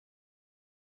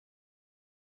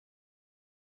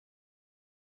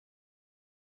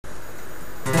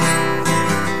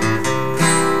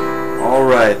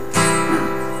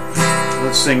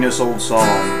sing this old song.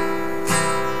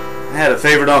 I had a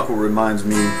favorite uncle reminds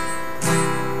me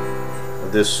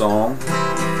of this song.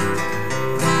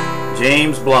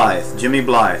 James Blythe, Jimmy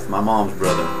Blythe, my mom's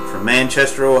brother, from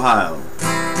Manchester, Ohio.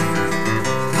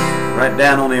 Right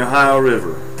down on the Ohio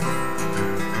River.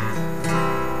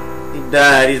 He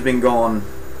died, he's been gone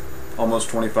almost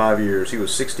 25 years. He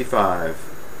was 65.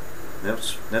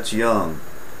 That's young.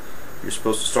 You're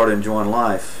supposed to start enjoying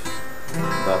life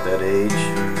about that age.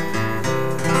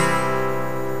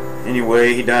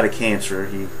 Anyway, he died of cancer.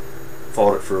 He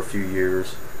fought it for a few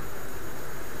years.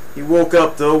 He woke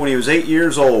up though when he was 8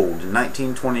 years old in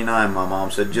 1929, my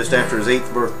mom said, just after his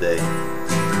 8th birthday,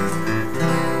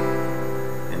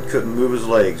 and couldn't move his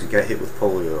legs. He got hit with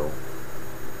polio.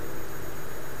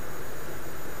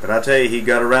 But I tell you, he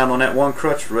got around on that one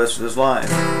crutch the rest of his life.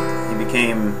 He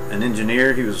became an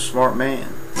engineer. He was a smart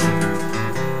man.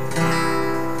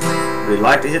 But he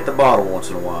liked to hit the bottle once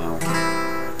in a while.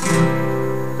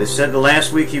 They said the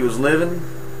last week he was living,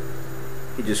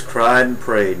 he just cried and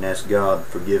prayed and asked God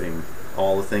to forgive him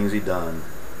all the things he'd done.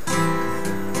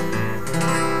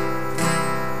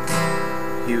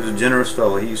 He was a generous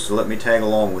fellow. He used to let me tag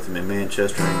along with him in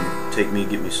Manchester and take me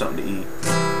and get me something to eat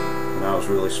when I was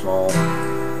really small.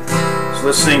 So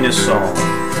let's sing this song.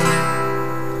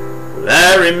 Well,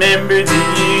 I remember the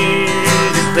year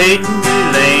that Clayton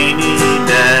Delaney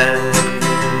died.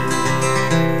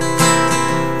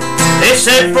 They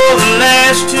said for the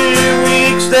last 2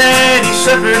 weeks that he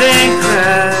suffered and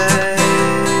cried.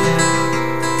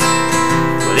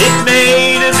 Well, it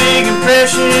made a big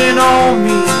impression on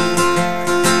me,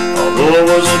 although I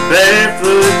was a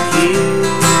barefoot kid.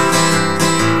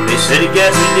 They said he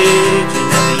got religion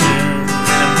at the end,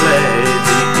 and I'm glad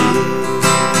that he did.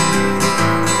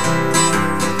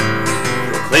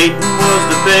 Well, Clayton was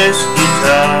the best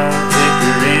guitar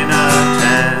picker in our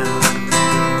town.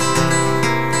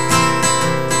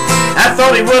 I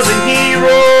thought he was a hero,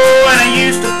 and I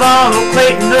used to follow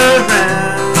Clayton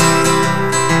around.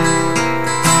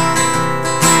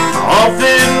 I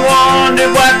often wondered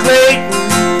why Clayton,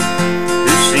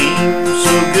 who seemed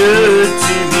so good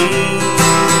to me,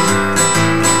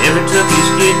 never took his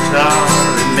guitar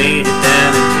and made it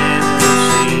down to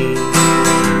Tennessee.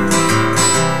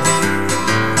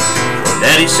 Well,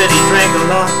 Daddy said he drank a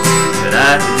lot, but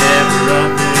I could never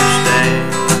understand.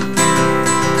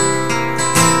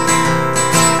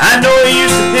 I know he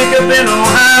used to pick up in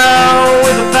Ohio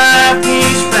with a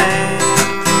 5-piece band.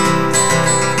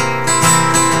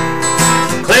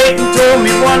 Clayton told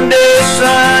me one day,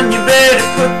 son, you better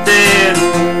put that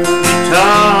old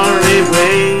guitar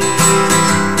away.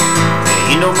 There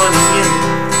ain't no money in it,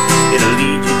 it'll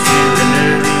lead you to an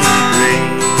early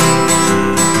grave.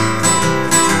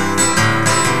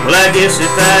 Well, I guess if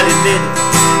I'd admit it,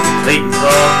 Clayton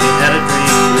thought he had a dream.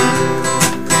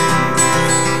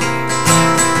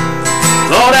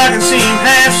 Lord, I can see him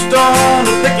half stoned,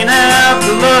 picking out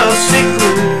the lovesick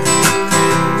blues.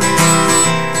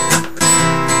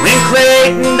 When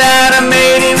Clayton died, I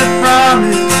made him a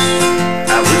promise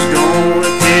I was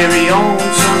gonna carry on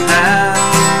somehow.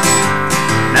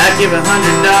 And I'd give $100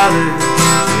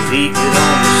 if he could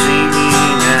only see me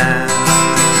now.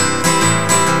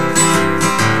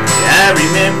 Yeah, I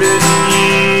remember the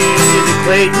year that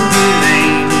Clayton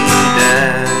Delaney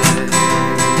died.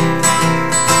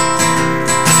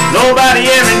 Nobody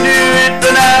ever knew it,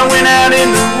 but I went out in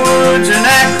the woods and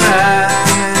I cried.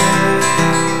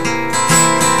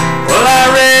 Well, I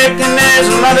reckon there's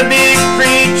a lot of big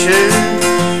preachers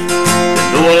that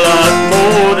know a lot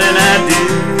more than I do.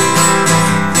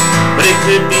 But it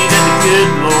could be that the good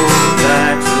Lord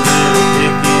likes a little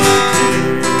pickin' too.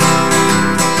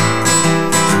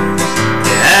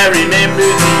 Yeah, I remember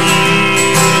the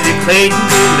year that Clayton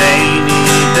Delaney